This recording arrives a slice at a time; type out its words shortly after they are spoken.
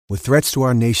With threats to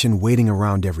our nation waiting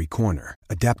around every corner,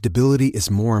 adaptability is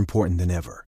more important than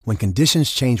ever. When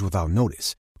conditions change without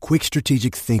notice, quick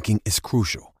strategic thinking is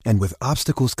crucial. And with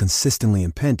obstacles consistently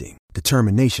impending,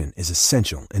 determination is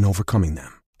essential in overcoming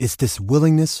them. It's this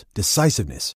willingness,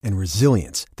 decisiveness, and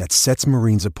resilience that sets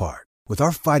Marines apart. With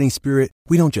our fighting spirit,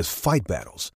 we don't just fight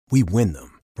battles, we win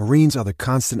them. Marines are the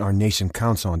constant our nation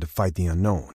counts on to fight the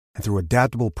unknown. And through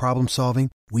adaptable problem solving,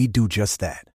 we do just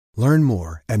that. Learn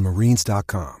more at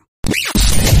marines.com.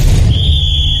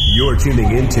 You're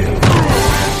tuning into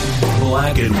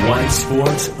Black and White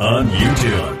Sports on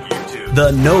YouTube.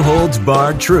 The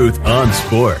no-holds-barred truth on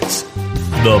sports.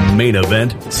 The main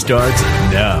event starts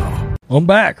now. I'm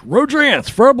back. Rodrance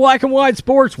for Black and White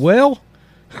Sports. Well,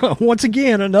 once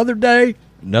again, another day,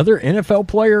 another NFL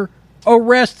player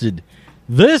arrested.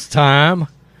 This time,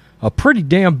 a pretty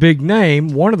damn big name.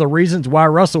 One of the reasons why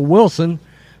Russell Wilson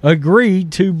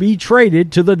agreed to be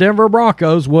traded to the Denver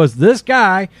Broncos was this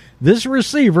guy, this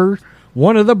receiver,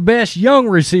 one of the best young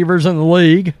receivers in the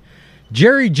league,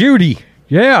 Jerry Jeudy.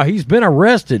 Yeah, he's been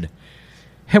arrested.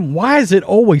 And why is it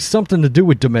always something to do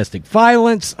with domestic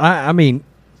violence? I mean,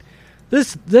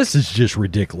 this is just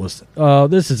ridiculous.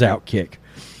 This is Outkick.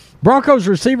 Broncos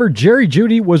receiver Jerry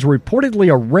Jeudy was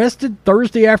reportedly arrested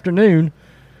Thursday afternoon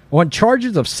on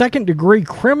charges of second-degree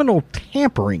criminal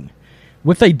tampering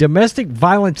with a domestic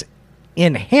violence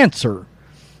enhancer,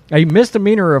 a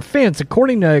misdemeanor offense.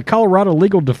 According to Colorado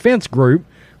Legal Defense Group,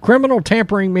 criminal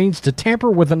tampering means to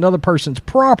tamper with another person's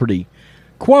property,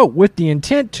 quote, with the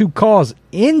intent to cause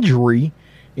injury,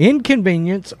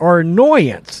 inconvenience, or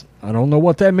annoyance. I don't know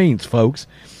what that means, folks.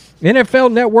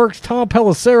 NFL Network's Tom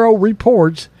Pelissero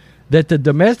reports that the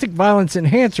domestic violence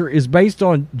enhancer is based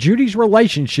on Jeudy's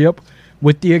relationship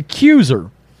with the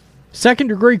accuser.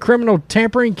 Second-degree criminal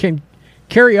tampering can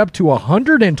carry up to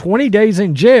 120 days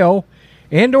in jail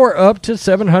and or up to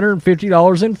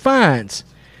 $750 in fines.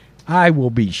 I will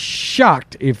be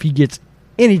shocked if he gets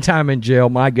any time in jail.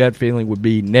 My gut feeling would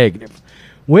be negative.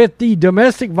 With the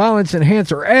domestic violence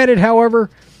enhancer added, however,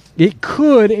 it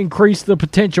could increase the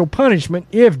potential punishment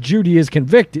if Jeudy is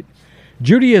convicted.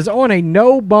 Jeudy is on a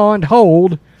no-bond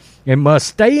hold and must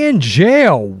stay in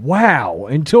jail,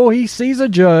 until he sees a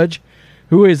judge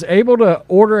who is able to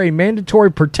order a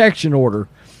mandatory protection order.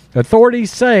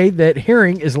 Authorities say that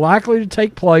hearing is likely to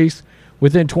take place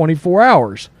within 24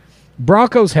 hours.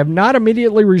 Broncos have not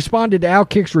immediately responded to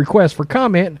Outkick's request for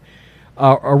comment.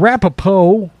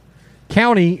 Arapahoe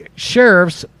County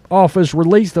Sheriff's Office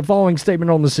released the following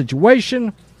statement on the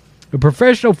situation. The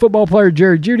professional football player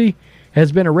Jerry Jeudy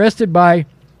has been arrested by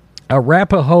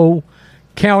Arapahoe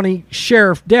County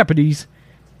Sheriff deputies.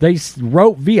 They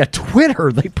wrote via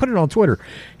Twitter. They put it on Twitter.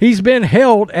 He's been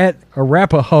held at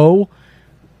Arapahoe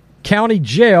County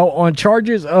Jail on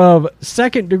charges of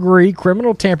second-degree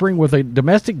criminal tampering with a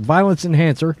domestic violence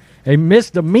enhancer, a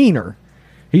misdemeanor.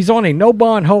 He's on a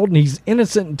no-bond hold, and he's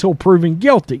innocent until proven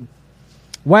guilty.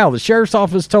 The Sheriff's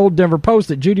Office told Denver Post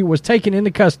that Jeudy was taken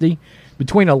into custody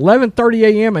between 11:30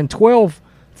 a.m. and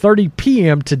 12:30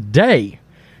 p.m. today.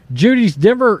 Jeudy's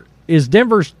Denver's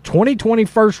 2020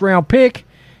 first-round pick,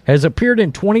 has appeared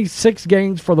in 26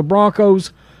 games for the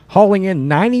Broncos, hauling in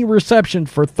 90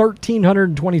 receptions for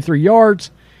 1,323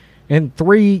 yards and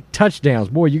 3 touchdowns.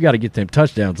 Boy, you got to get them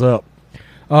touchdowns up.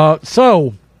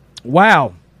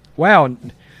 Wow.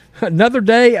 Another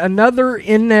day, another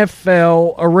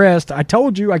NFL arrest. I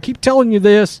told you, I keep telling you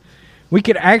this. We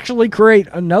could actually create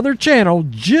another channel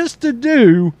just to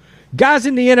do guys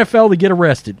in the NFL to get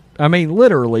arrested. I mean,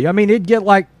 literally. I mean,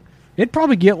 it'd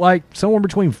probably get like somewhere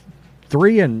between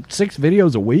 3 and 6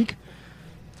 videos a week.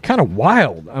 Kind of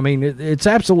wild. I mean, it's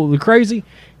absolutely crazy.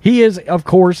 He is, of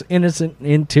course, innocent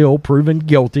until proven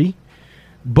guilty.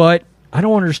 But I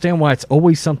don't understand why it's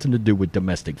always something to do with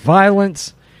domestic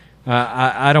violence.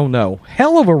 I don't know.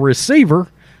 Hell of a receiver.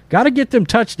 Got to get them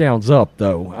touchdowns up,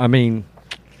 though. I mean,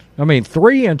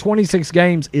 3 in 26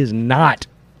 games is not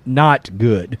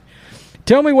good.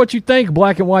 Tell me what you think,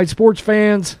 Black and White sports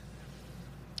fans.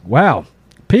 Wow.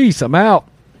 Peace. I'm out.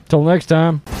 Till next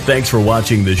time. Thanks for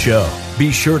watching the show. Be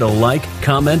sure to like,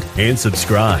 comment, and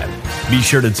subscribe. Be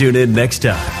sure to tune in next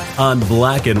time on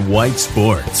Black and White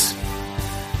Sports.